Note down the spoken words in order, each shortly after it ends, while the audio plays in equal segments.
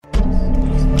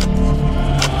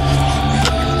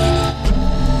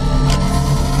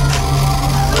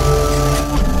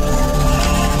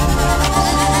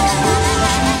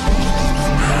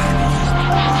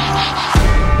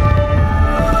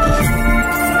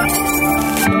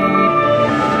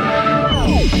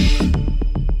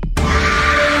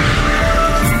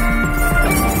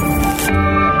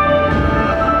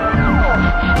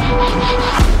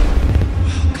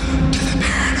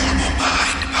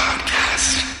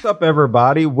What's up,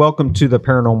 everybody? Welcome to the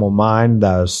Paranormal Mind,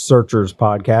 the Searchers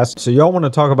podcast. So y'all want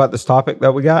to talk about this topic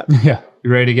that we got? Yeah.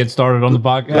 You ready to get started on the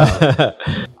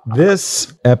podcast?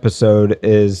 This episode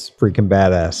is freaking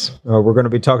badass. We're going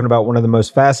to be talking about one of the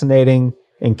most fascinating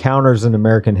encounters in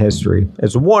American history.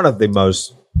 It's one of the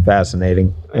most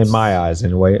fascinating, in my eyes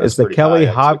anyway. It's the Kelly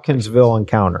Hopkinsville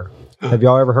encounter. Have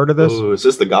y'all ever heard of this? Ooh, is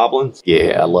this the Goblins?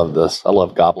 Yeah, I love this. I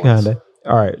love Goblins. Kinda.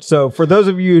 All right. So for those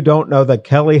of you who don't know, the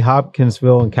Kelly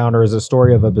Hopkinsville encounter is a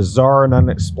story of a bizarre and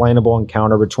unexplainable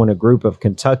encounter between a group of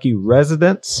Kentucky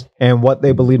residents and what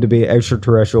they believe to be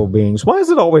extraterrestrial beings. Why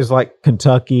is it always like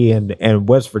Kentucky and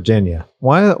West Virginia?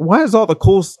 Why is all the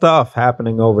cool stuff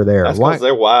happening over there? That's because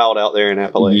they're wild out there in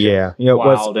Appalachia. Yeah. You know,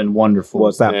 wild and wonderful.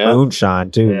 What's that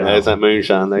moonshine, too? Yeah, it's that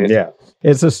moonshine there. Yeah.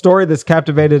 It's a story that's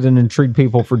captivated and intrigued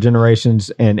people for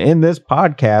generations. And in this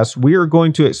podcast, we are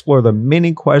going to explore the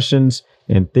many questions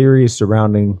and theories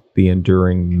surrounding the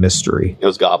enduring mystery. It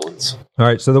was Goblins. All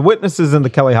right. So the witnesses in the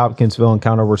Kelly Hopkinsville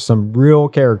encounter were some real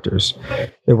characters.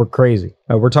 They were crazy.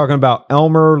 We're talking about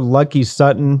Elmer Lucky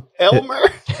Sutton. Elmer?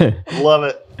 Love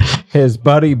it. His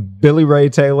buddy, Billy Ray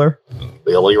Taylor.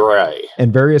 Billy Ray.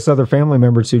 And various other family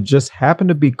members who just happened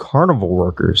to be carnival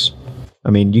workers. I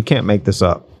mean, you can't make this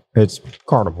up. It's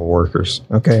carnival workers.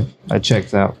 Okay. That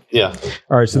checks out. Yeah.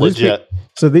 All right. So legit.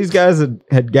 These guys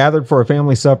had gathered for a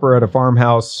family supper at a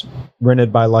farmhouse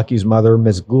rented by Lucky's mother,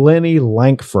 Miss Glennie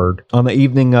Lankford, on the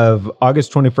evening of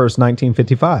August 21st,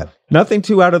 1955. Nothing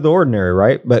too out of the ordinary,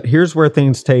 right? But here's where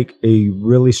things take a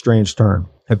really strange turn.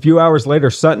 A few hours later,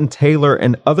 Sutton, Taylor,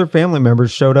 and other family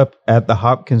members showed up at the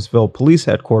Hopkinsville police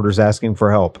headquarters asking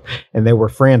for help, and they were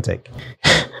frantic.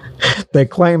 They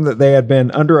claimed that they had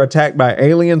been under attack by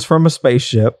aliens from a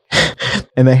spaceship,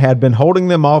 and they had been holding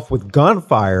them off with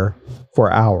gunfire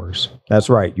for hours. That's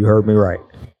right. You heard me right.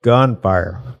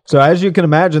 Gunfire. So as you can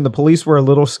imagine, the police were a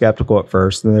little skeptical at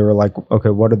first, and they were like, okay,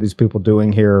 what are these people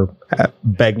doing here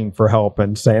begging for help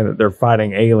and saying that they're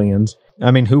fighting aliens?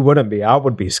 I mean, who wouldn't be? I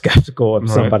would be skeptical if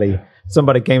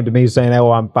somebody came to me saying,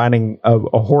 oh, I'm finding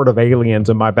a horde of aliens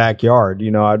in my backyard.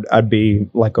 You know, I'd be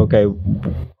like, okay,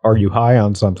 are you high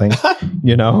on something?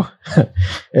 You know,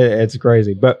 it's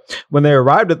crazy. But when they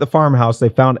arrived at the farmhouse, they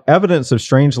found evidence of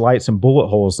strange lights and bullet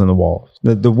holes in the wall.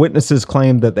 The witnesses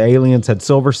claimed that the aliens had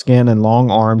silver skin and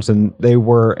long arms, and they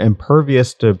were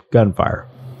impervious to gunfire.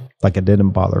 Like it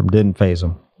didn't bother them, didn't faze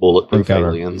them. Bulletproof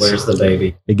aliens. Where's the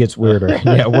baby? It gets weirder.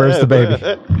 Yeah, where's the baby?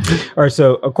 All right,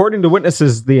 so according to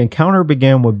witnesses, the encounter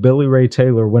began when Billy Ray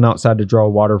Taylor went outside to draw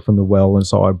water from the well and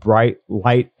saw a bright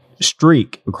light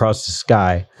streak across the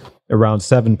sky around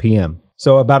 7 p.m.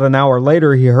 So about an hour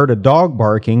later, he heard a dog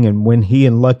barking, and when he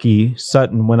and Lucky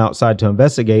Sutton went outside to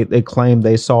investigate, they claimed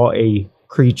they saw a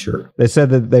creature. They said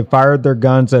that they fired their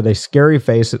guns at a scary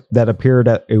face that appeared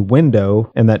at a window,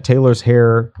 and that Taylor's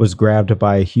hair was grabbed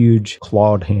by a huge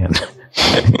clawed hand.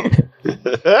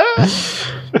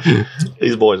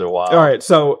 These boys are wild. All right,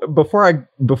 so before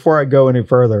I go any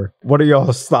further, what are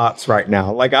y'all's thoughts right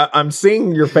now? Like I'm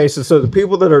seeing your faces. So the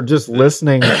people that are just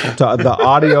listening to the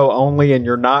audio only, and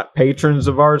you're not patrons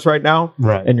of ours right now,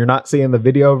 right? And you're not seeing the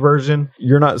video version.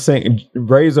 You're not seeing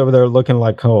Ray's over there looking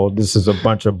like, oh, this is a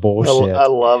bunch of bullshit. I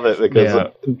love it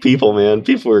because people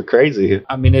are crazy.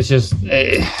 I mean, it's just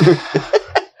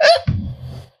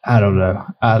I don't know.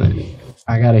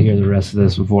 I got to hear the rest of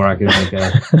this before I can make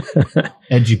a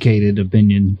educated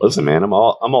opinion. Listen, man, I'm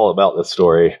all about this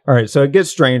story. All right, so it gets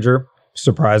stranger,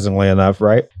 surprisingly enough,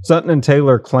 right? Sutton and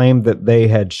Taylor claimed that they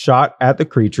had shot at the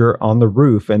creature on the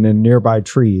roof and in nearby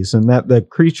trees, and that the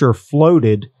creature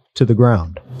floated to the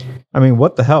ground. I mean,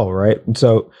 what the hell, right? And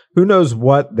so who knows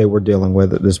what they were dealing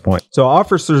with at this point. So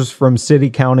officers from city,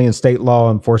 county, and state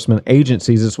law enforcement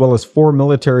agencies, as well as 4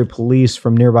 military police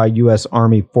from nearby U.S.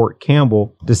 Army Fort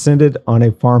Campbell, descended on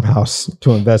a farmhouse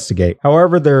to investigate.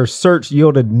 However, their search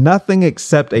yielded nothing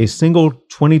except a single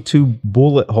 .22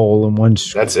 bullet hole in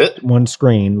one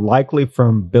screen, likely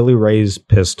from Billy Ray's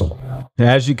pistol.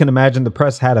 As you can imagine, the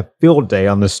press had a field day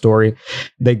on this story.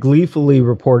 They gleefully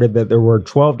reported that there were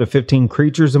 12 to 15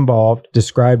 creatures involved,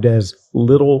 described as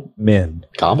little men.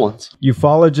 Goblins.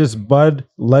 Ufologists Bud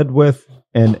Ledwith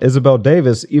and Isabel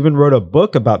Davis even wrote a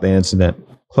book about the incident,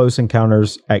 Close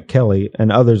Encounters at Kelly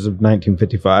and Others of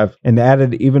 1955, and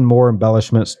added even more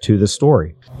embellishments to the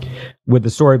story. with the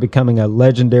story becoming a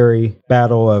legendary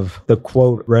battle of the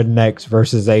quote rednecks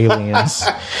versus aliens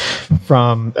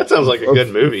from That sounds like a good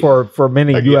movie. for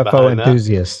many I can get UFO behind that.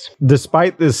 enthusiasts.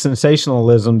 Despite this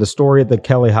sensationalism, the story of the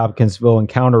Kelly Hopkinsville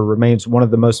encounter remains one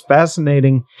of the most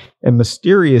fascinating and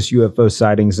mysterious UFO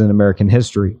sightings in American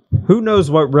history. Who knows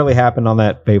what really happened on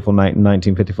that fateful night in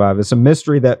 1955? It's a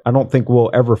mystery that I don't think we'll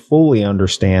ever fully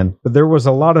understand, but there was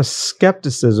a lot of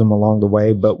skepticism along the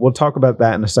way, but we'll talk about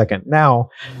that in a second. Now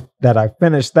that I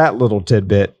finished that little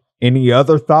tidbit, any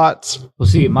other thoughts? Well,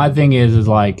 see, my thing is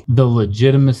like the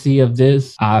legitimacy of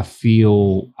this. I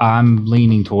feel I'm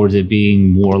leaning towards it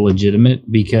being more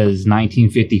legitimate because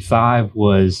 1955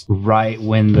 was right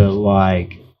when the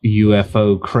like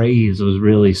UFO craze was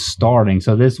really starting.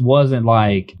 So this wasn't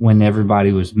like when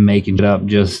everybody was making it up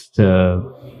just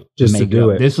to do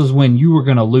it. This was when you were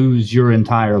going to lose your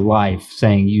entire life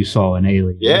saying you saw an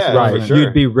alien. Yeah, Right. for sure.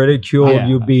 You'd be ridiculed. Yeah,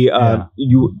 You'd be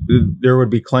there would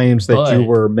be claims that you But-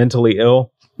 were mentally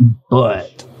ill.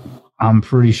 But I'm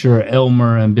pretty sure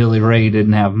Elmer and Billy Ray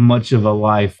didn't have much of a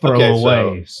life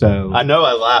throwaway. So I know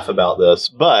I laugh about this,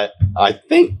 but I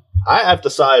think I have to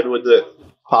side with it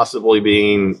possibly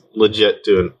being legit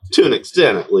to an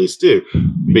extent, at least, too,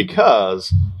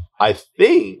 because I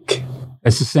think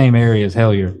it's the same area as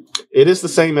Hellier. it is the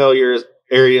same area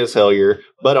as Hellier,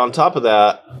 but on top of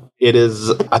that,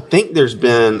 I think there's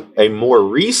been a more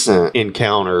recent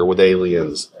encounter with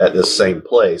aliens at this same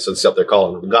place, except they're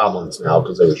calling them goblins now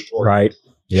because they were short. Right.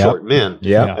 Yeah. Short men.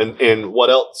 Yeah. And what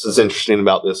else is interesting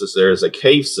about this is there is a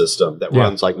cave system that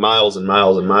runs like miles and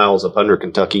miles and miles up under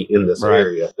Kentucky in this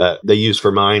area that they use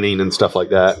for mining and stuff like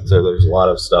that. So there's a lot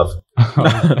of stuff.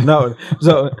 No.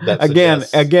 So That again,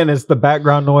 suggests- it's the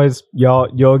background noise.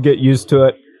 You'll get used to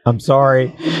it. I'm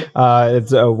sorry.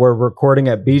 It's we're recording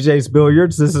at BJ's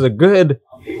Billiards. This is a good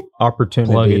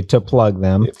opportunity to plug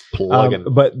them. Plugging.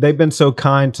 But they've been so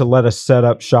kind to let us set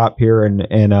up shop here, and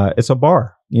it's a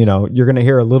bar. You know, you're going to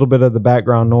hear a little bit of the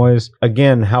background noise.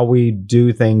 Again, how we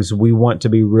do things, we want to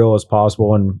be real as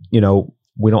possible, and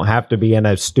we don't have to be in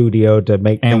a studio to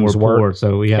make And things we're work. poor,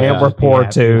 so we have And we're poor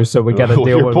too, so we got to When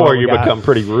deal you're with poor, what we you got. become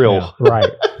pretty real. Right.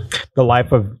 The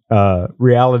life of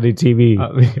reality TV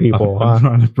people. I'm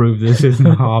trying to prove this isn't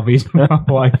a hobby. My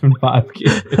wife and 5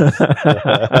 kids.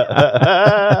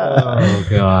 Oh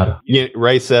God. Yeah,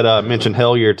 Ray said mentioned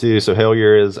Hellier too. So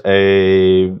Hellier is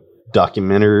a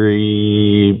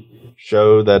documentary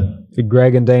show that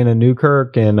Greg and Dana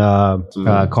Newkirk and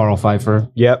Carl Pfeiffer.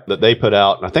 yep. that they put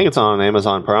out. And I think it's on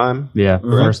Amazon Prime. Yeah,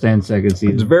 first and second It's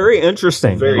season. very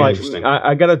interesting. Very interesting.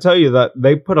 I got to tell you that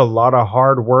they put a lot of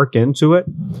hard work into it,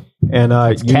 and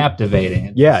It's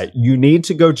captivating. yeah, you need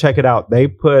to go check it out. They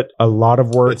put a lot of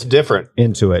work It's different.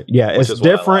 into it. Yeah, Which it's is what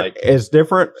I different. like. It's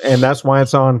different, and that's why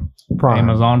it's on Prime.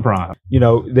 Amazon Prime.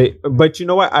 But you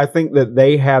know what? I think that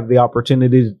they have the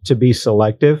opportunity to be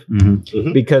selective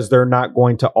Mm-hmm. because they're not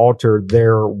going to alter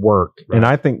their work, and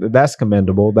I think that that's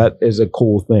commendable. That is a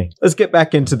cool thing. Let's get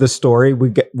back into the story.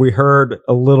 We heard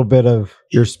a little bit of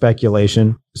your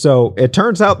speculation. So it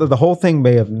turns out that the whole thing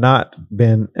may have not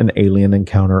been an alien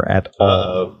encounter at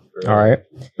all. All right.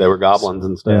 They were goblins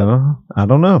and stuff. Yeah, I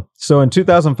don't know. So in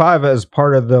 2005, as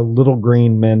part of the Little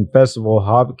Green Men Festival,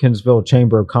 Hopkinsville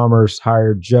Chamber of Commerce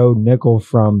hired Joe Nickel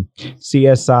from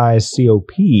CSI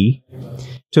COP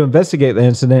to investigate the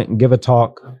incident and give a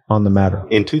talk on the matter.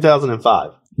 In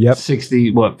 2005. Yep.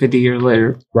 50 years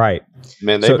later. Right.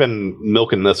 Man, they've been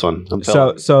milking this one. I'm So,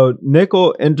 telling you. so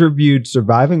Nickel interviewed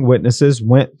surviving witnesses,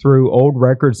 went through old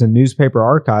records and newspaper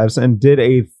archives, and did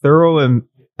a thorough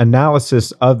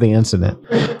analysis of the incident.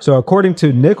 So according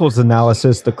to Nichols'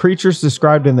 analysis, the creatures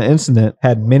described in the incident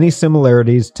had many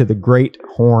similarities to the great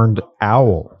horned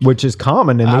owl, which is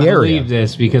common in the I area. believe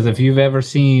this because if you've ever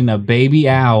seen a baby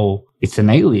owl, it's an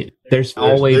alien. There's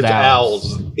always there's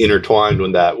owls intertwined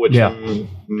with that, which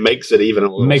makes it even a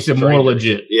little Makes it more stranger.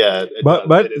 legit. Yeah, But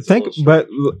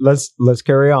let's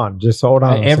carry on. Just hold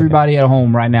on. a second. Everybody at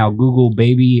home right now, Google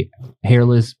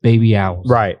hairless baby owls.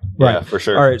 Right. yeah, Right. for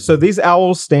sure. All right, so these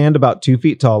owls stand about 2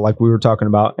 feet tall, like we were talking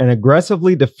about, and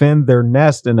aggressively defend their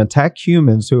nest and attack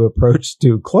humans who approach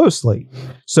too closely.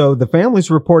 So the families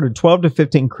reported 12 to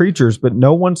 15 creatures, but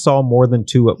no one saw more than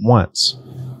 2 at once.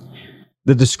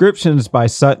 The descriptions by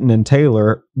Sutton and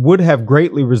Taylor would have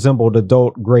greatly resembled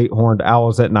adult great horned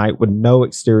owls at night with no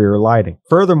exterior lighting.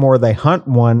 Furthermore, they hunt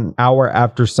 1 hour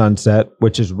after sunset,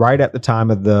 which is right at the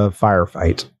time of the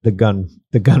firefight,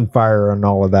 the gunfire and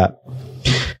all of that.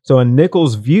 So in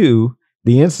Nichols' view,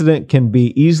 The incident can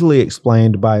be easily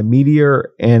explained by a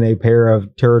meteor and a pair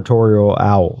of territorial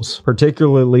owls,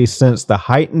 particularly since the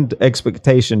heightened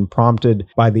expectation prompted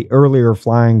by the earlier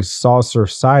flying saucer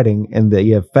sighting and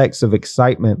the effects of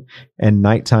excitement and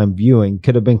nighttime viewing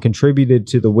could have been contributed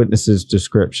to the witnesses'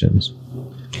 descriptions.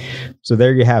 So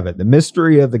there you have it. The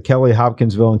mystery of the Kelly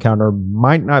Hopkinsville encounter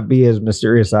might not be as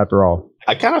mysterious after all.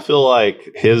 I kind of feel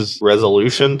like his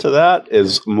resolution to that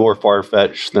is more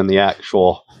far-fetched than the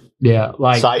actual. Yeah,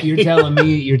 like Sight. you're telling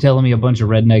me a bunch of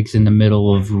rednecks in the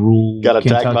middle of rural Got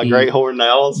attacked by Kentucky great horned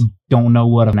owls. don't know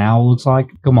what an owl looks like.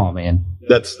 Come on, man.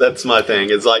 That's my thing.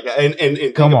 It's like, and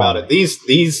think Come about on. it. These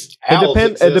It owls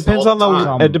depends. exist all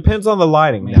time. It depends on the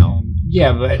lighting now.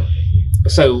 Yeah, but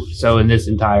so in this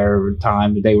entire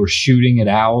time they were shooting at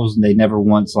owls and they never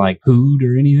once like hooed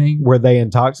or anything. Were they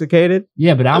intoxicated?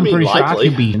 Yeah, but I'm I mean, pretty sure likely. I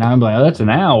could be, and I'm like, oh, that's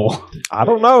an owl. I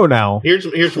don't know now. Here's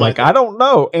my Like, I don't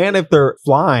know. And if they're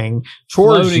flying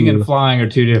towards Floating you, and flying are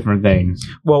two different things.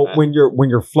 well, when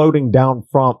you're floating down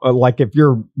from, like if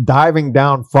you're diving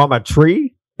down from a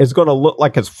tree, it's going to look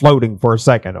like it's floating for a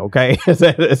second. Okay,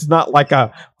 it's not like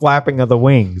a flapping of the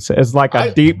wings. It's like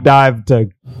a deep dive to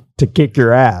kick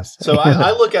your ass. So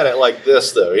I look at it like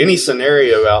this, though. Any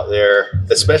scenario out there,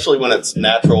 especially when it's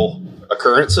natural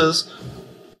occurrences,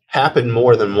 happen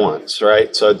more than once,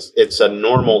 right? So it's a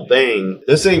normal thing.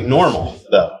 This ain't normal,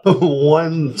 though.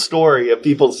 One story of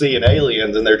people seeing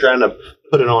aliens and they're trying to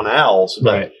put it on owls.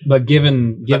 But, Right. But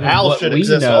given owls what should we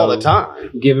exist know, all the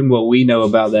time. given what we know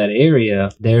about that area,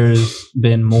 there's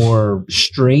been more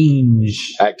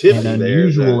strange Activity and there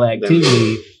unusual than-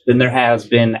 activity than there has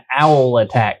been owl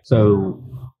attacks. So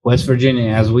West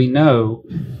Virginia, as we know,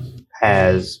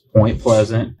 has Point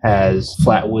Pleasant, has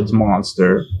Flatwoods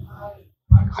Monster.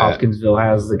 Hopkinsville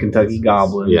has the Kentucky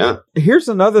Goblins. Yeah. Here's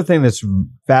another thing that's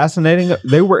fascinating.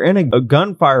 They were in a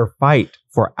gunfire fight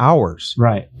for hours.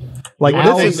 Right. Like You would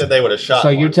this think is that they would have shot So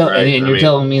you're one, telling right? and you're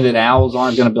telling me that owls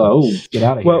aren't going to be like, oh, get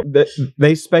out of here. well.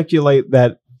 They speculate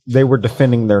that they were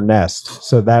defending their nest,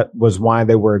 so that was why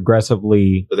they were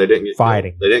aggressively But they didn't get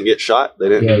fighting. They didn't get shot. They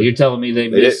didn't. Yeah, you're telling me they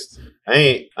They missed,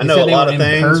 I You know said a they lot were of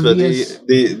things, but impervious,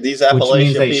 these which Appalachian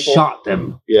means they people, shot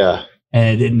them yeah,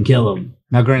 and it didn't kill them.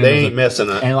 Now, granted, they it was ain't missing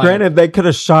it. and like, Granted, they could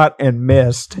have shot and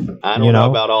missed. I don't you know know?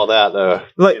 about all that though.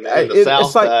 Like In the it's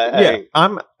South, like, hey.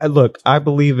 Look, I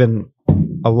believe in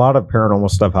a lot of paranormal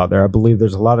stuff out there. I believe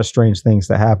there's a lot of strange things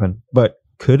that happen. But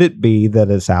could it be that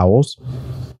it's owls?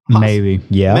 maybe.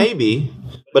 Yeah. Maybe,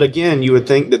 but again, you would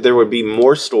think that there would be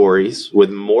more stories with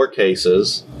more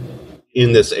cases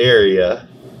in this area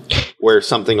where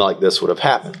something like this would have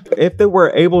happened. If they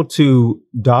were able to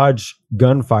dodge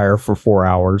gunfire for 4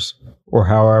 hours or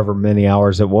however many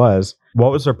hours it was,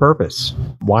 what was their purpose?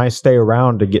 Why stay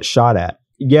around to get shot at?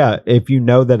 Yeah, if you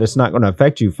know that it's not going to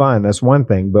affect you, fine, that's one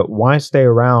thing. But why stay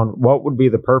around? What would be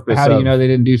the purpose? How do you know they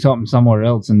didn't do something somewhere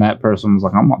else and that person was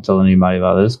like, I'm not telling anybody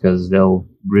about this because they'll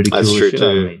ridicule That's the true, shit out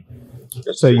of too. me.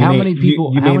 So you How mean, many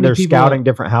people- You how mean many they're people- scouting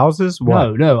different houses?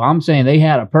 What? No, I'm saying they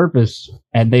had a purpose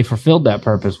and they fulfilled that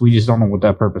purpose. We just don't know what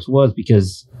that purpose was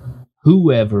because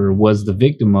whoever was the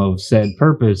victim of said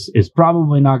purpose is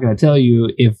probably not going to tell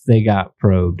you if they got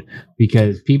probed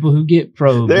because people who get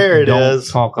probed There it don't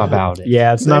is. talk about it.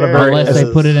 Yeah, it's not a There very. Unless it they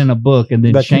is. put it in a book and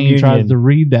then The Shane tries communion. to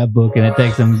read that book and it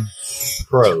takes him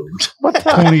Probed.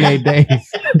 28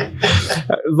 days.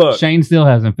 Look, Shane still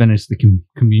hasn't finished the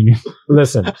communion.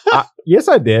 listen. Yes,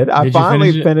 I did. I Did you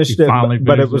finally finish it? finished You it, finally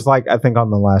but it finished was it? like I think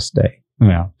on the last day.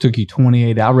 Yeah, took you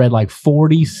 28. I read like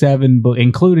 47 books,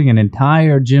 including an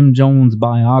entire Jim Jones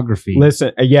biography.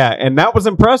 Listen, yeah, and that was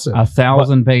impressive.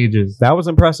 1,000 pages. That was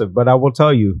impressive, but I will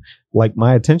tell you, like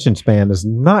my attention span is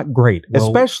not great, Well-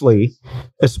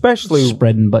 especially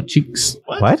Spreading butt cheeks.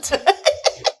 what?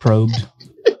 Probed.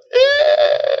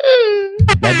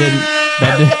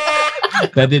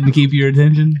 That didn't keep your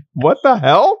attention. What the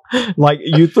hell? Like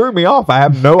you threw me off. I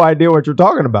have no idea what you're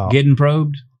talking about. Getting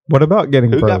probed. What about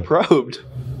getting Who probed? got probed?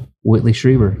 Whitley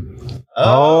Strieber.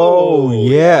 Oh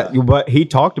yeah, but he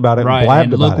talked about it and Right,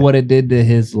 blabbed and look about it. what it did to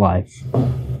his life.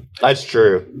 That's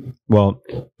true. Well,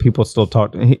 people still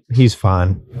talk. He's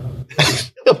fine.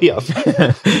 He'll be up.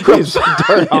 he's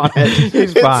Turn on it.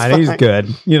 He's It's fine. He's good.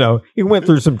 You know, he went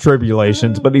through some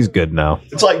tribulations, but he's good now.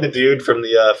 It's like the dude from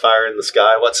the Fire in the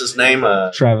Sky. What's his name?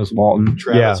 Travis Walton.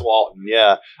 Travis Walton.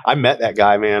 Yeah, I met that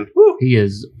guy, man. Woo. He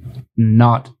has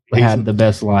not had the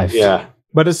best life. Yeah,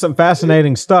 But it's some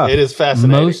fascinating stuff. it is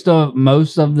fascinating.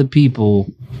 Most of the people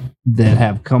that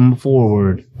have come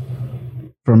forward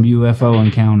from UFO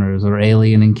encounters or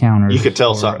alien encounters. You could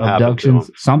tell or something happened to them.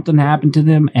 Something happened to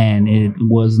them, and it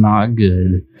was not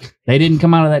good. They didn't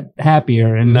come out of that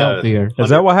happier and healthier. Is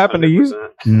that what happened to you?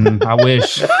 I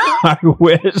wish. I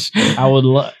wish. I would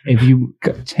love if you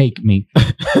take me.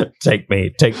 Take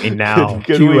me now.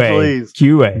 Could QA. we please?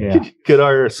 QA. Yeah. Could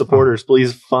our supporters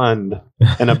please fund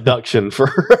an abduction for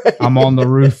Ray? I'm on the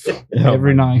roof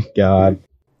every night. God.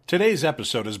 Today's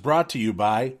episode is brought to you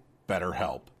by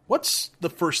BetterHelp. What's the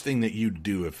first thing that you'd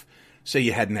do if, say,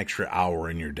 you had an extra hour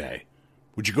in your day?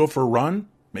 Would you go for a run?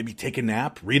 Maybe take a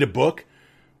nap, read a book,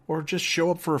 or just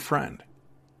show up for a friend?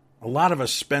 A lot of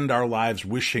us spend our lives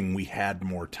wishing we had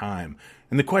more time.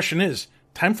 And the question is,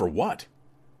 time for what?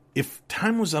 If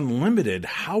time was unlimited,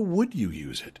 how would you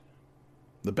use it?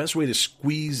 The best way to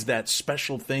squeeze that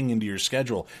special thing into your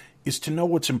schedule is to know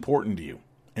what's important to you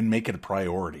and make it a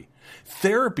priority.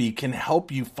 Therapy can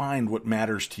help you find what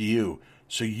matters to you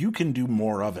so you can do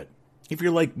more of it. If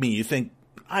you're like me, you think,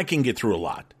 I can get through a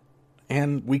lot.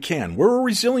 And we can. We're a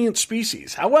resilient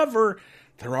species. However,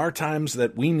 there are times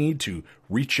that we need to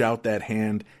reach out that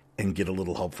hand and get a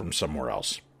little help from somewhere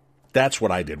else. That's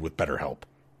what I did with BetterHelp.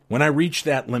 When I reached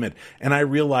that limit and I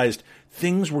realized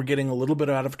things were getting a little bit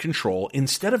out of control,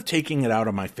 instead of taking it out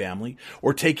on my family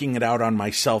or taking it out on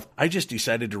myself, I just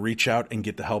decided to reach out and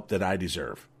get the help that I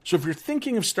deserve. So if you're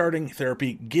thinking of starting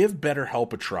therapy, give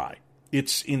BetterHelp a try.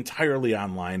 It's entirely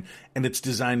online, and it's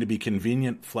designed to be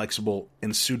convenient, flexible,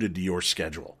 and suited to your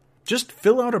schedule. Just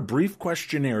fill out a brief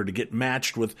questionnaire to get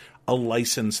matched with a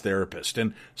licensed therapist,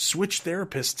 and switch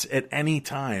therapists at any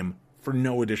time for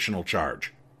no additional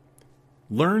charge.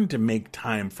 Learn to make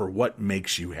time for what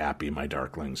makes you happy, my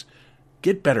darklings.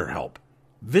 Get BetterHelp.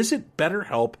 Visit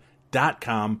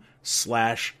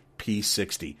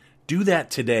BetterHelp.com/P60. Do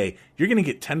that today. You're going to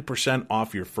get 10%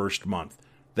 off your first month.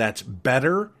 That's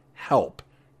BetterHelp,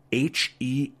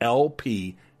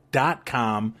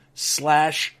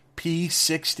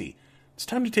 HELP.com/P60. It's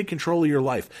time to take control of your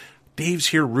life. Dave's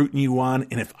here rooting you on,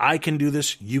 and if I can do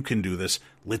this, you can do this.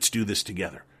 Let's do this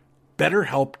together.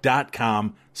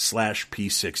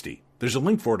 BetterHelp.com/P60. There's a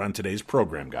link for it on today's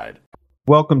program guide.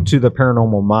 Welcome to the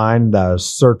Paranormal Mind, the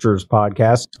Searchers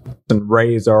podcast. And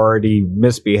Ray's already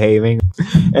misbehaving.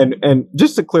 And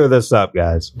just to clear this up,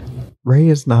 guys, Ray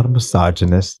is not a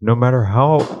misogynist, no matter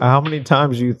how many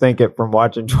times you think it from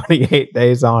watching 28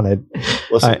 Days on it.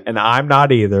 Listen, And I'm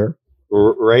not either.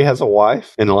 Ray has a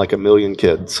wife and like 1 million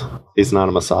kids. He's not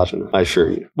a misogynist, I assure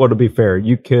you. Well, to be fair,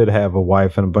 you could have a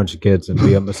wife and a bunch of kids and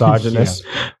be a misogynist,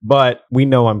 but we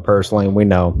know him personally, and we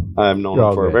know. I've known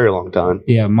him for a very long time.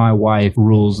 Yeah, my wife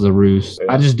rules the roost.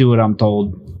 I just do what I'm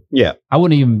told. Yeah. I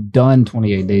wouldn't even done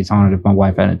 28 Days on it if my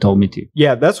wife hadn't told me to.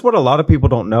 Yeah, that's what a lot of people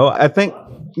don't know. I think,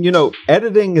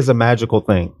 editing is a magical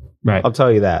thing. Right. I'll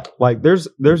tell you that. Like, there's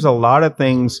a lot of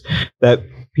things that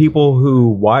people who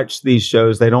watch these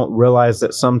shows, they don't realize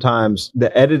that sometimes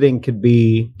the editing could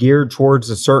be geared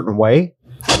towards a certain way.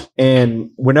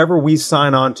 And whenever we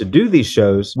sign on to do these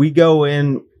shows, we go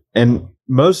in, and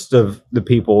most of the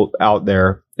people out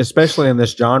there, especially in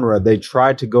this genre, they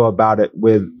try to go about it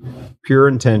with pure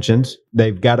intentions.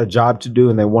 They've got a job to do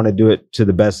and they want to do it to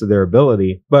the best of their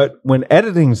ability. But when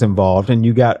editing's involved and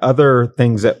you got other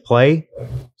things at play,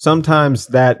 sometimes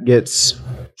that gets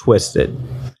twisted.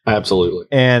 Absolutely.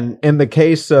 And in the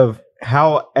case of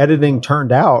how editing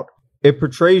turned out, it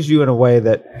portrays you in a way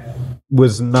that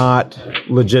was not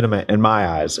legitimate in my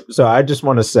eyes. So I just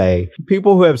want to say,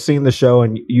 people who have seen the show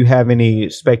and you have any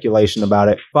speculation about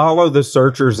it, follow the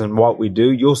Searchers and what we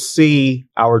do. You'll see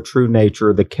our true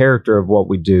nature, the character of what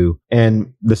we do,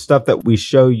 and the stuff that we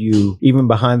show you, even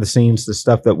behind the scenes, the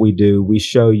stuff that we do, we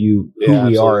show you who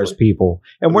we are as people.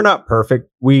 And we're not perfect.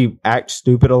 We act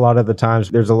stupid a lot of the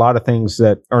times. There's a lot of things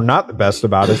that are not the best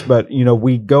about us, but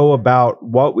we go about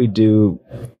what we do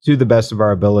to the best of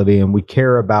our ability, and we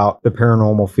care about the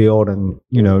paranormal field and,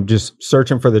 just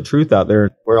searching for the truth out there.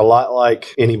 We're a lot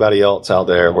like anybody else out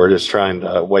there. We're just trying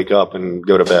to wake up and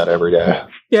go to bed every day.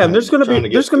 Yeah, and there's going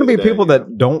to be people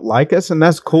that don't like us, and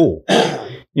that's cool.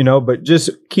 But just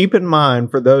keep in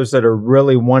mind, for those that are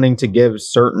really wanting to give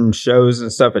certain shows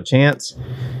and stuff a chance,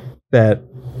 that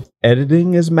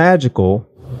editing is magical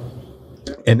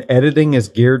and editing is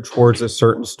geared towards a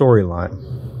certain storyline.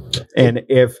 And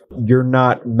if you're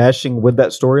not meshing with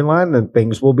that storyline, then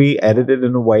things will be edited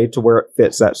in a way to where it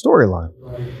fits that storyline.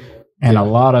 And a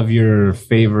lot of your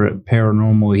favorite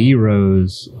paranormal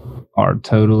heroes are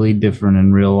totally different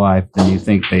in real life than you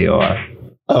think they are.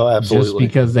 Oh, absolutely. Just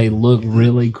because they look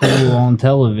really cool on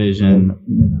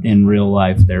television, in real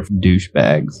life, they're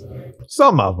douchebags.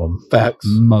 Some of them. Facts.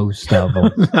 Most of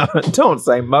them. Don't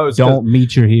say most. Don't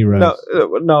meet your heroes.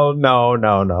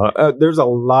 No. There's a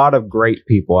lot of great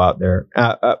people out there.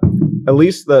 At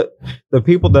least the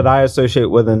people that I associate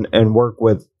with and work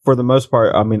with, for the most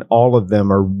part, I mean, all of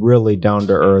them are really down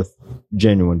to earth,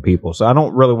 genuine people. So I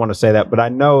don't really want to say that, but I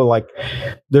know like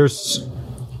there's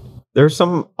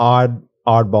some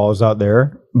oddballs out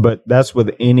there, but that's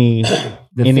with any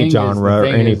genre or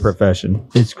any profession.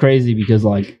 It's crazy because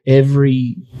like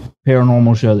every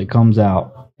paranormal show that comes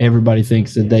out, everybody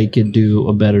thinks that they could do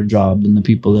a better job than the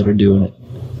people that are doing it.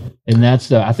 And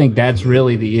I think that's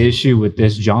really the issue with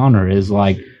this genre is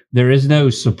like there is no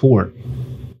support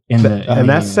and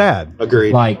that's sad.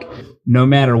 Agreed. Like no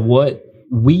matter what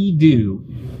we do,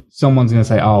 someone's going to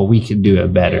say, "Oh, we could do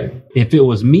it better." If it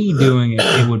was me doing it,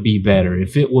 it would be better.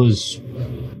 If it was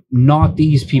not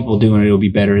these people doing it, it would be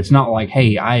better. It's not like,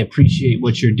 "Hey, I appreciate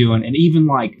what you're doing." And even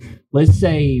like, let's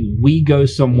say we go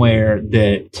somewhere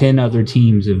that 10 other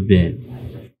teams have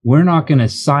been. We're not going to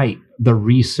cite the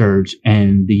research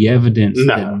and the evidence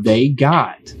that they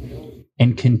got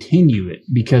and continue it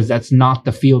because that's not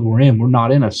the field we're in. We're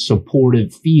not in a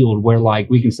supportive field where like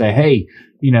we can say, "Hey,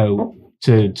 you know,"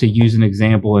 to use an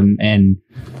example and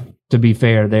to be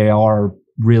fair, they are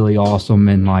really awesome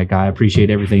and like I appreciate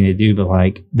everything they do, but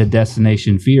like the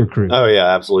Destination Fear crew. Oh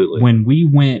yeah, absolutely. When we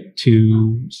went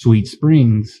to Sweet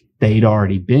Springs, they'd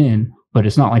already been, but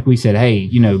it's not like we said, "Hey,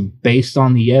 you know, based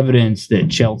on the evidence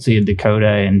that Chelsea and Dakota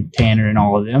and Tanner and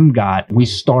all of them got, we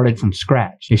started from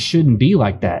scratch." It shouldn't be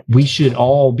like that. We should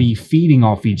all be feeding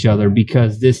off each other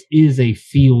because this is a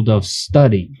field of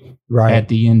study. Right. At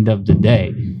the end of the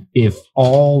day, if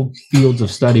all fields of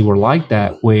study were like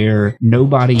that, where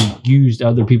nobody used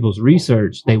other people's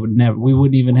research, we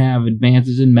wouldn't even have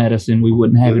advances in medicine. We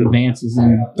wouldn't have advances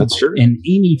in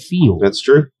any field. That's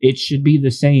true. It should be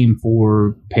the same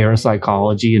for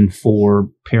parapsychology and for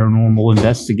paranormal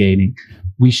investigating.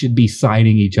 We should be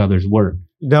citing each other's work.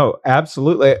 No,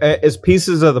 absolutely. As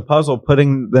pieces of the puzzle,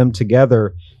 putting them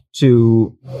together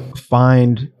to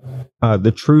find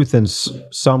the truth in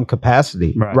some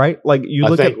capacity, right? Like we've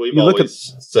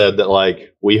always said that,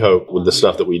 like, we hope with the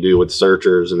stuff that we do with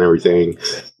searchers and everything,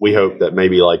 we hope that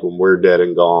maybe like when we're dead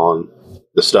and gone,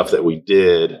 the stuff that we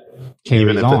did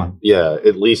carries on.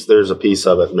 At least there's a piece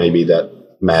of it maybe that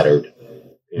mattered.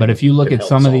 But if you look at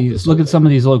some of these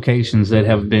locations that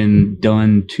have been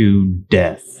done to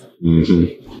death.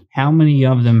 Mm-hmm. How many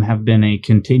of them have been a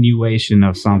continuation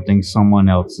of something someone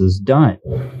else has done?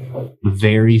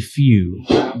 Very few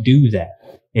do that.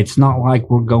 It's not like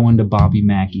we're going to Bobby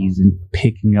Mackey's and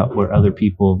picking up where other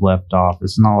people have left off.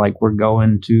 It's not like we're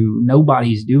going to...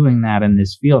 Nobody's doing that in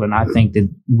this field. And I think that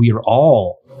we're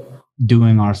all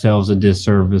doing ourselves a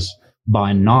disservice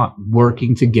by not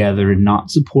working together and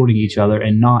not supporting each other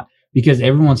and not... Because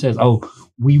everyone says, oh,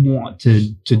 we want to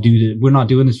do this. We're not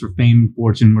doing this for fame and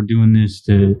fortune. We're doing this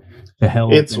to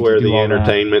help. It's where the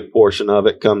entertainment portion of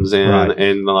it comes in. Right.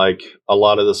 And like a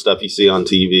lot of the stuff you see on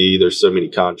TV, there's so many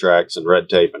contracts and red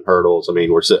tape and hurdles. I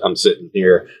mean, I'm sitting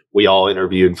here. We all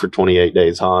interviewed for 28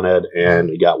 Days Haunted, and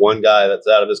we got one guy that's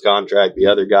out of his contract. The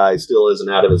other guy still isn't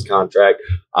out of his contract.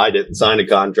 I didn't sign a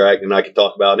contract, and I can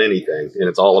talk about anything, and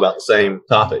it's all about the same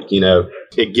topic. You know,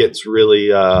 it gets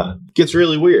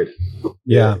really weird.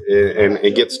 Yeah. And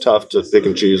it gets tough to pick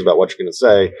and choose about what you're going to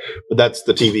say, but that's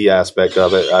the TV aspect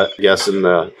of it. I guess in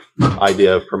the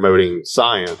idea of promoting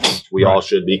science, we all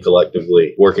should be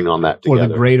collectively working on that together. For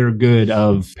the greater good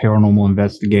of paranormal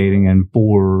investigating and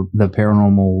for the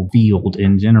paranormal field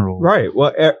in general. Right.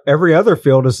 Well, every other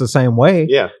field is the same way.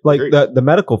 Yeah. Like the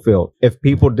medical field. If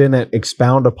people didn't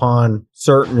expound upon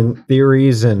certain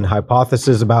theories and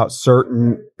hypotheses about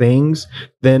certain things,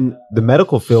 then the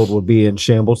medical field would be in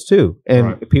shambles too.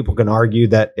 And people can argue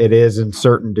that it is in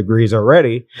certain degrees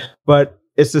already, but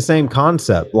it's the same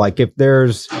concept. Like if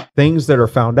there's things that are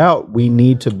found out, we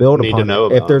need to build upon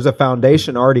it. If there's a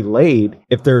foundation already laid,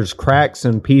 if there's cracks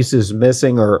and pieces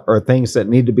missing or things that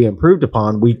need to be improved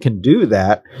upon, we can do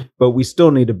that, but we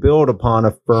still need to build upon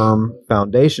a firm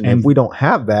foundation. And if we don't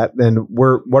have that, then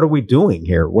what are we doing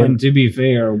here? And to be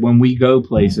fair, when we go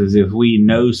places, if we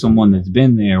know someone that's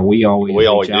been there, we always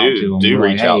reach out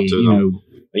to them.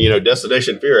 You know,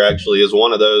 Destination Fear actually is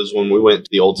one of those. When we went to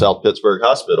the Old South Pittsburgh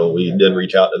Hospital, we did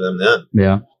reach out to them then.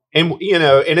 Yeah. And, you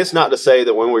know, and it's not to say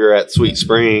that when we were at Sweet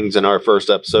Springs in our first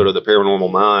episode of The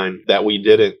Paranormal Mind that we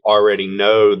didn't already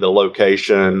know the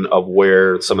location of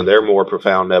where some of their more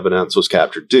profound evidence was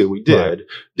captured too. We did. Right.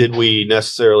 Did we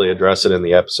necessarily address it in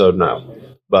the episode? No.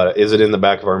 But is it in the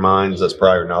back of our minds as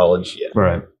prior knowledge? Yeah.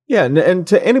 Right. Yeah, and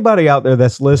to anybody out there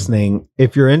that's listening,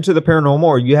 if you're into the paranormal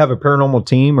or you have a paranormal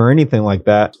team or anything like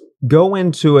that, go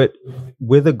into it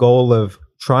with a goal of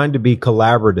trying to be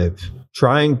collaborative,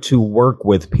 trying to work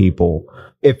with people.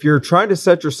 If you're trying to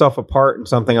set yourself apart in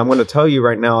something, I'm going to tell you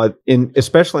right now,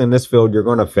 especially in this field, you're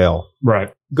going to fail.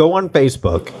 Right. Go on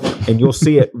Facebook and you'll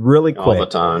see it really quick. All the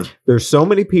time. There's so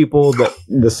many people that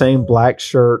the same black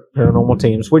shirt paranormal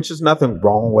teams, which is nothing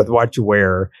wrong with what you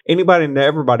wear. Anybody and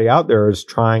everybody out there is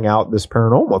trying out this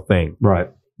paranormal thing. Right.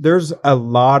 There's a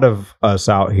lot of us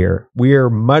out here. We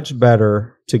are much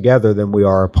better together than we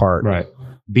are apart. Right.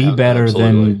 Be better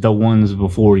absolutely. than the ones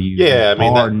before you. Yeah, I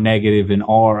mean, are negative and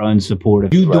are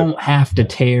unsupportive. You Right. don't have to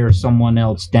tear someone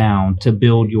else down to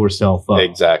build yourself up.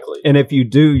 Exactly. And if you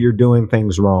do, you're doing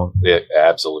things wrong. Yeah,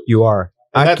 absolutely. You are.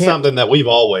 And that's can't- something that we've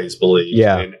always believed.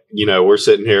 Yeah. And, we're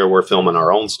sitting here, we're filming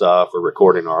our own stuff, we're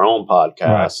recording our own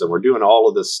podcasts, and we're doing all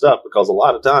of this stuff because a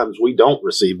lot of times we don't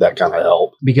receive that kind of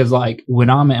help. Because like when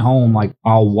I'm at home, like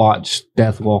I'll watch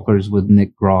Deathwalkers with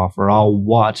Nick Groff, or I'll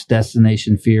watch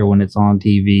Destination Fear when it's on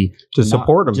TV to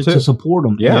support them just too. to support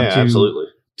them. Yeah, Absolutely.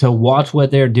 To watch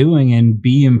what they're doing and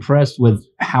be impressed with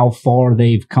how far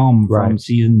they've come from Right.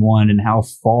 season 1 and how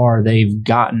far they've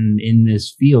gotten in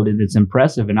this field. And it's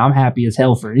impressive. And I'm happy as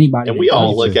hell for anybody. And that we all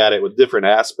does look it. at it with different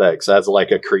aspects as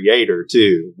like a creator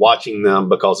too, watching them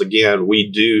because again, we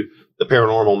do the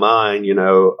Paranormal Mind,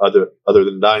 other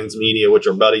than Dines Media, which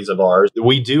are buddies of ours,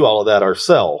 we do all of that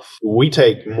ourselves. We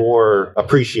take more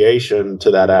appreciation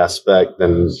to that aspect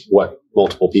than what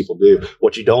multiple people do.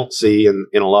 What you don't see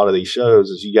in a lot of these shows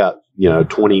is you got,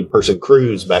 20-person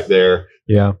crews back there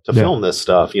Yeah. to film this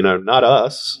stuff, not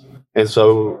us. And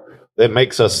so it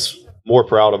makes us more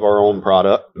proud of our own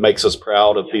product, makes us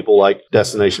proud of people like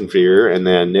Destination Fear and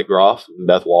then Nick Groff and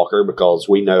Beth Walker because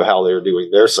we know how they're doing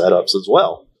their setups as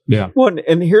well. Yeah. Well,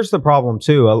 and here's the problem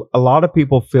too. A lot of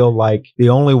people feel like the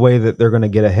only way that they're going to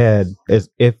get ahead is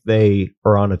if they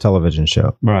are on a television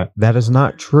show. Right. That is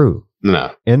not true.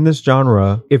 No. In this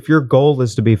genre, if your goal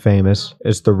is to be famous,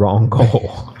 it's the wrong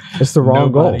goal. It's the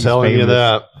wrong goal. I'm telling you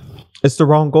that. It's the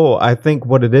wrong goal. I think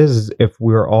what it is if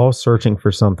we're all searching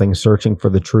for something, searching for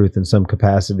the truth in some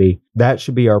capacity, that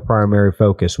should be our primary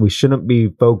focus. We shouldn't be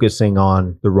focusing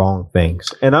on the wrong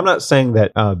things. And I'm not saying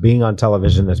that being on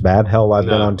television is bad. Hell, I've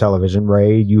been on television.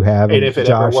 Ray, you have. And if it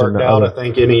ever worked out, I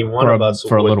think any one of us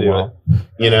for a would little do while.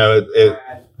 it.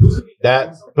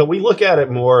 But we look at it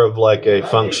more of like a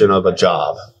function of a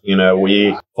job.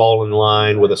 We fall in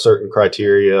line with a certain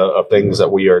criteria of things that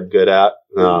we are good at.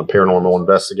 Paranormal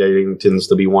investigating tends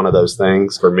to be one of those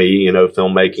things. For me,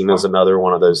 filmmaking is another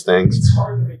one of those things.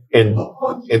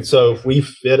 And so if we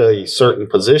fit a certain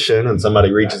position and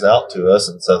somebody reaches out to us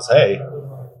and says, hey,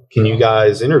 can you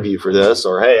guys interview for this?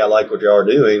 Or, hey, I like what y'all are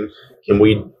doing. Can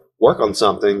we work on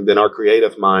something? Then our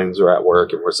creative minds are at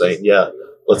work and we're saying, yeah,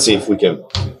 let's see if we can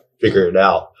figure it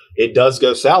out. It does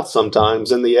go south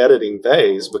sometimes in the editing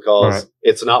phase because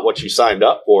it's not what you signed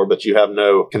up for, but you have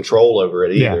no control over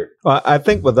it either. Well, I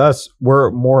think with us,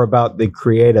 we're more about the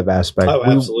creative aspect. Oh,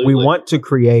 absolutely. We want to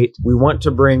create. We want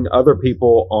to bring other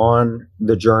people on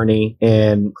the journey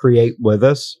and create with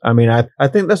us. I mean, I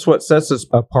think that's what sets us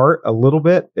apart a little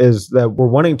bit is that we're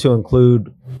wanting to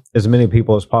include as many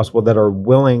people as possible that are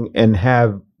willing and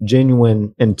have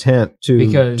genuine intent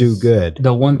to do good.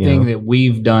 The one thing that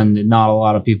we've done that not a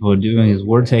lot of people are doing is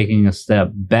we're taking a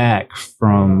step back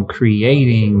from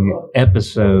creating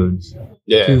episodes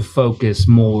to focus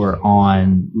more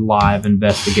on live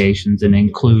investigations and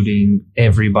including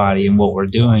everybody in what we're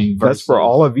doing. That's for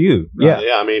all of you. Yeah.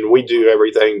 Yeah. I mean, we do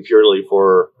everything purely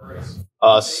for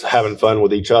us having fun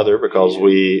with each other because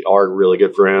we are really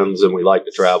good friends and we like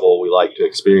to travel. We like to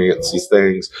experience these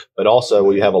things, but also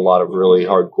we have a lot of really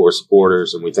hardcore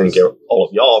supporters and we thank all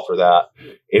of y'all for that.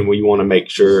 And we want to make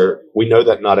sure we know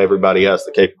that not everybody has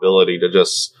the capability to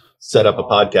just set up a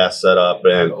podcast setup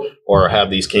or have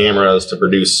these cameras to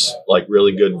produce like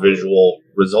really good visual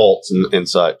results and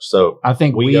such. So I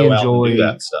think we go out and do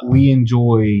that stuff.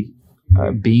 enjoy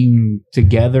being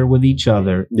together with each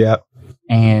other. Yep.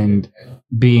 And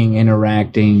doing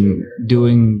interactions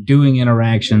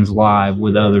live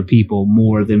with other people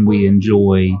more than we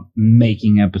enjoy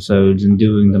making episodes and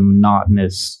doing the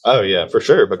monotonous. Oh yeah, for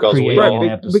sure. Because we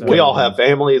all have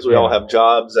families, we all have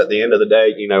jobs. At the end of the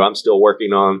day, I'm still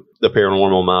working on the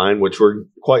Paranormal Mind, which we're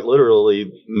quite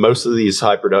literally most of these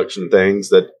high production things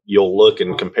that you'll look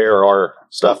and compare our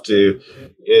stuff to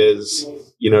is,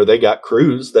 they got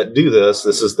crews that do this.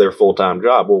 This is their full-time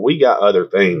job. Well, we got other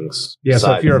things. Yeah.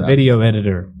 So if you're a video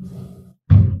editor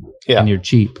and you're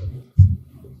cheap,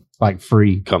 like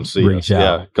free, come see reach us.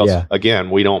 out. Yeah. Because again,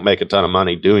 we don't make a ton of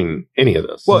money doing any of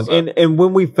this. Well, and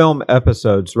when we film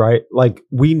episodes, right, like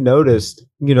we noticed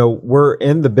we're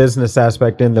in the business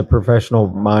aspect, in the professional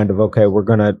mind of, okay, we're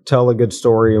going to tell a good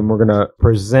story and we're going to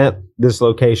present this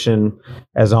location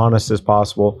as honest as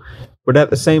possible. But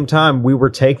at the same time, we were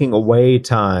taking away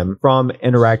time from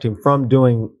interacting, from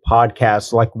doing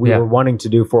podcasts like we were wanting to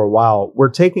do for a while. We're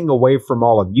taking away from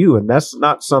all of you, and that's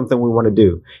not something we want to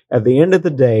do. At the end of the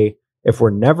day, if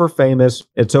we're never famous,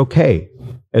 it's okay.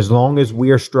 As long as we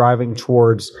are striving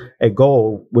towards a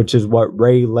goal, which is what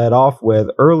Ray led off with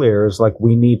earlier, is like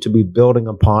we need to be building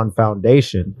upon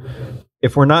foundation.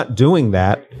 If we're not doing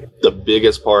that. The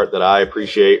biggest part that I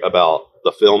appreciate about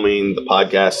the filming, the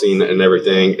podcasting, and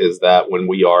everything is that when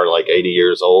we are like 80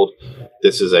 years old,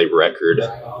 this is a record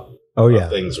of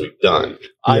things we've done.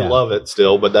 I love it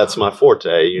still, but that's my forte.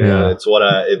 It's what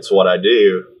I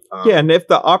do. And if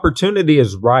the opportunity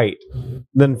is right,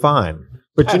 then fine.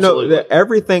 But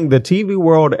everything, the TV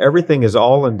world, everything is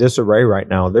all in disarray right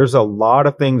now. There's a lot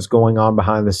of things going on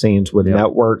behind the scenes with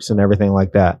networks and everything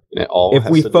like that.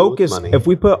 If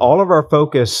we put all of our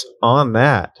focus on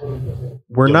that,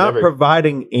 we're not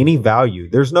providing any value.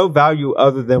 There's no value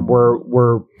other than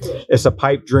it's a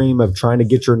pipe dream of trying to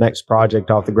get your next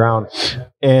project off the ground.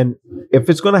 And if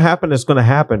it's going to happen, it's going to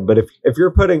happen. But if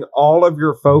you're putting all of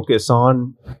your focus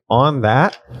on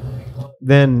that,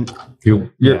 then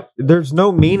there's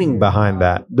no meaning behind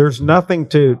that. There's nothing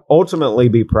to ultimately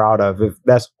be proud of if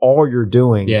that's all you're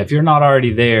doing. Yeah, if you're not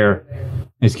already there,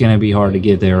 it's going to be hard to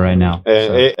get there right now.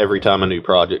 Every time a new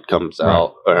project comes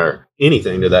out or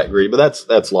anything to that degree, but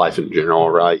that's life in general,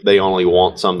 right? They only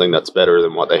want something that's better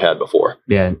than what they had before.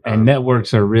 Yeah, and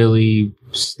networks are really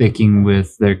sticking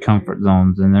with their comfort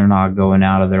zones, and they're not going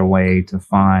out of their way to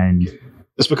find.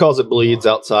 Just because it bleeds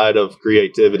outside of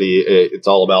creativity, it's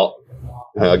all about,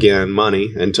 again,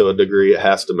 money, and to a degree, it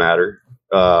has to matter.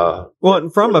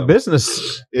 And from a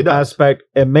business aspect,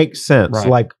 it makes sense. Right.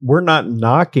 Like, we're not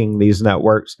knocking these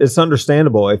networks. It's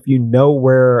understandable. If you know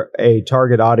where a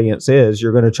target audience is,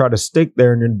 you're going to try to stick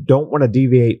there and you don't want to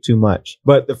deviate too much.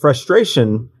 But the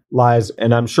frustration lies,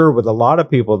 and I'm sure with a lot of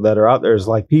people that are out there, is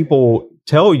like people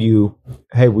tell you,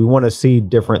 hey, we want to see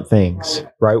different things,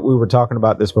 right? We were talking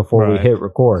about this before we hit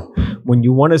record. When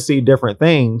you want to see different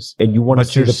things and you want to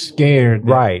see you're scared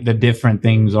that the different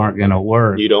things aren't going to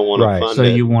work. You don't want to fund so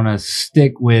it. You want to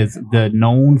stick with the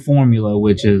known formula,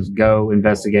 which is go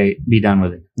investigate, be done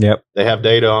with it. Yep. They have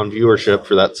data on viewership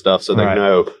for that stuff, so they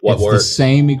know what works. The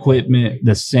same equipment,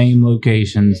 the same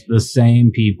locations, the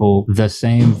same people, the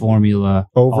same formula.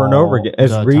 Over and over again.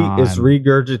 It's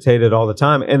regurgitated all the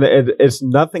time. And it's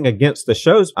nothing against the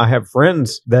shows. I have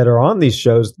friends that are on these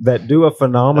shows that do a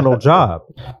phenomenal job.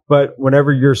 But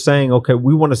whenever you're saying, okay,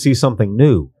 we want to see something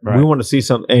new, we want to see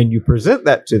something, and you present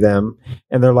that to them,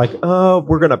 and they're like, oh,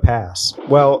 we're going to pass.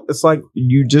 Well, it's like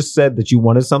you just said that you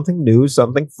wanted something new,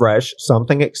 something fresh,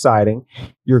 something exciting.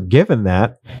 You're given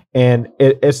that, and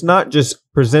it's not just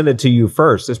presented to you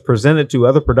first. It's presented to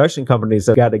other production companies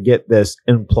that got to get this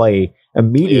in play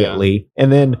immediately.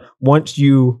 And then once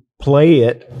you play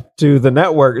it to the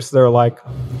networks, they're like,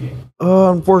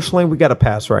 oh, unfortunately, we got to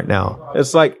pass right now.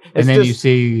 It's like, and then you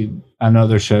see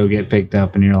another show get picked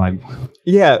up, and you're like,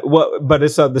 yeah, well, but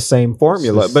it's the same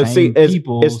formula. But see,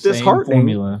 it's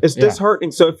disheartening. It's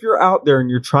disheartening. So if you're out there and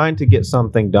you're trying to get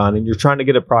something done and you're trying to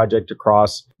get a project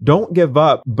across, don't give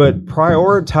up, but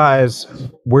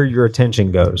prioritize where your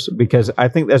attention goes, because I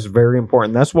think that's very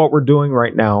important. That's what we're doing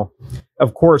right now.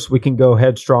 Of course, we can go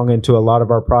headstrong into a lot of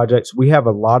our projects. We have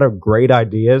a lot of great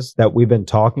ideas that we've been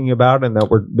talking about and that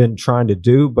we've been trying to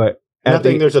do, but I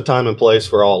think there's a time and place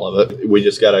for all of it. We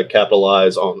just got to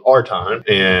capitalize on our time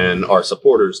and our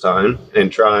supporters' time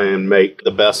and try and make the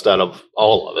best out of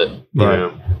all of it. You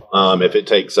know? If it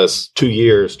takes us 2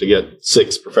 years to get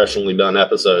 6 professionally done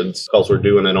episodes because we're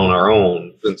doing it on our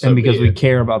own. And because we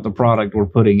care about the product we're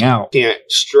putting out. Can't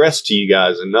stress to you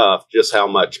guys enough just how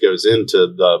much goes into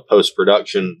the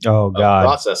post-production of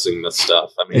processing this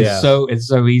stuff. I mean, it's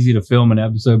so easy to film an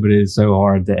episode, but it is so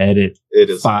hard to edit.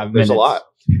 It is 5 minutes. There's a lot.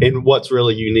 And what's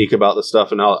really unique about the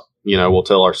stuff, and I'll, we'll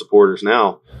tell our supporters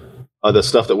now, the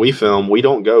stuff that we film, we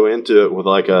don't go into it with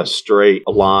like a straight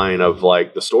line of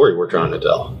like the story we're trying to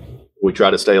tell. We try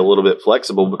to stay a little bit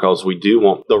flexible because we do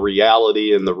want the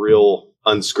reality and the real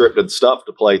unscripted stuff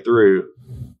to play through.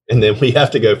 And then we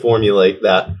have to go formulate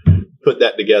that put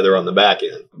that together on the back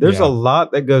end. There's a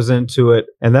lot that goes into it.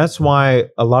 And that's why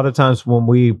a lot of times when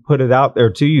we put it out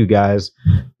there to you guys,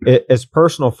 it's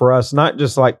personal for us, not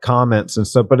just like comments and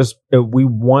stuff, but we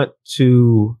want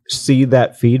to see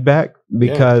that feedback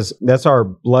because that's our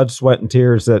blood, sweat, and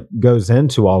tears that goes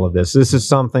into all of this. This is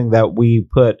something that we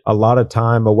put a lot of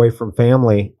time away from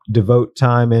family, devote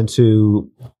time into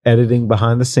editing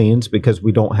behind the scenes because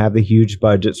we don't have the huge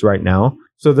budgets right now.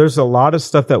 So there's a lot of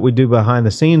stuff that we do behind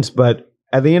the scenes, but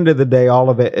at the end of the day, all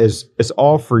of it is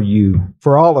all for you,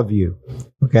 for all of you.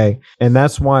 Okay. And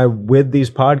that's why with these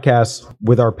podcasts,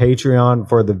 with our Patreon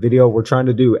for the video, we're trying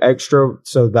to do extra.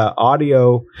 So the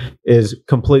audio is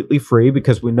completely free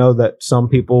because we know that some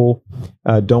people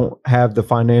don't have the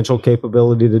financial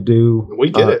capability to do. We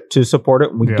get it. To support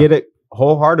it. We get it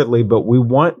wholeheartedly, but we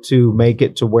want to make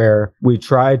it to where we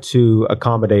try to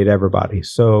accommodate everybody.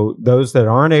 So those that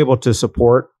aren't able to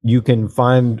support, you can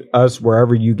find us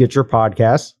wherever you get your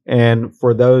podcasts. And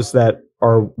for those that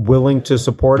are willing to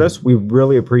support us, we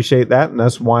really appreciate that. And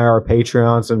that's why our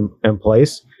Patreon's in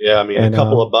place. Yeah, I mean, a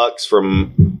couple of bucks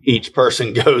from each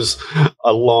person goes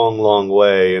a long, long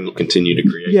way and continue to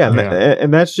create. Yeah,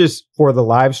 and that's just for the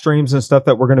live streams and stuff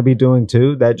that we're going to be doing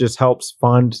too. That just helps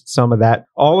fund some of that.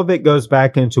 All of it goes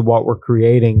back into what we're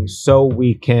creating so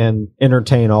we can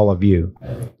entertain all of you.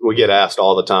 We get asked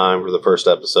all the time for the first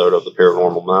episode of the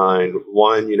Paranormal 9.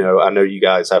 One, I know you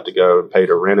guys have to go and pay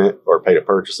to rent it or pay to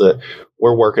purchase it.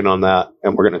 We're working on that,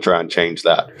 and we're going to try and change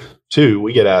that. 2,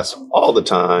 we get asked all the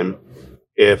time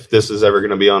if this is ever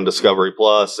going to be on Discovery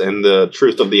Plus, and the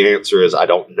truth of the answer is I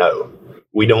don't know.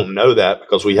 We don't know that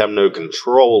because we have no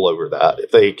control over that.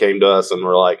 If they came to us and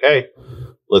were like, hey,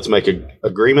 let's make an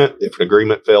agreement. If an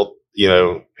agreement felt,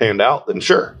 panned out, then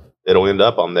sure, it'll end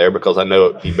up on there because I know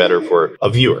it'd be better for a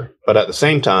viewer. But at the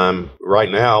same time, right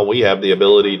now, we have the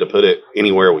ability to put it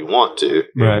anywhere we want to.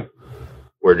 Right.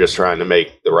 We're just trying to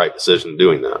make the right decision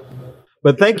doing that.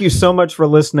 But thank you so much for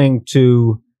listening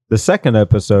to the second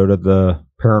episode of the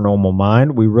Paranormal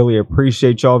Mind. We really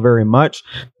appreciate y'all very much.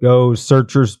 Go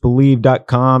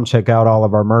searchersbelieve.com, check out all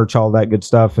of our merch, all that good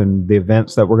stuff, and the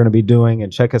events that we're going to be doing,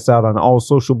 and check us out on all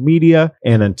social media.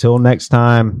 And until next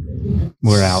time,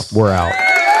 we're out. We're out.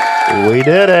 We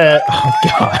did it. Oh,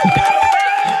 God.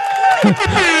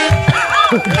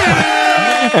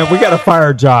 And we got to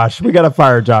fire Josh. We got to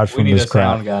fire Josh from this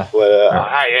crowd. Guy. Well,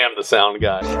 I am the sound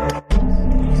guy.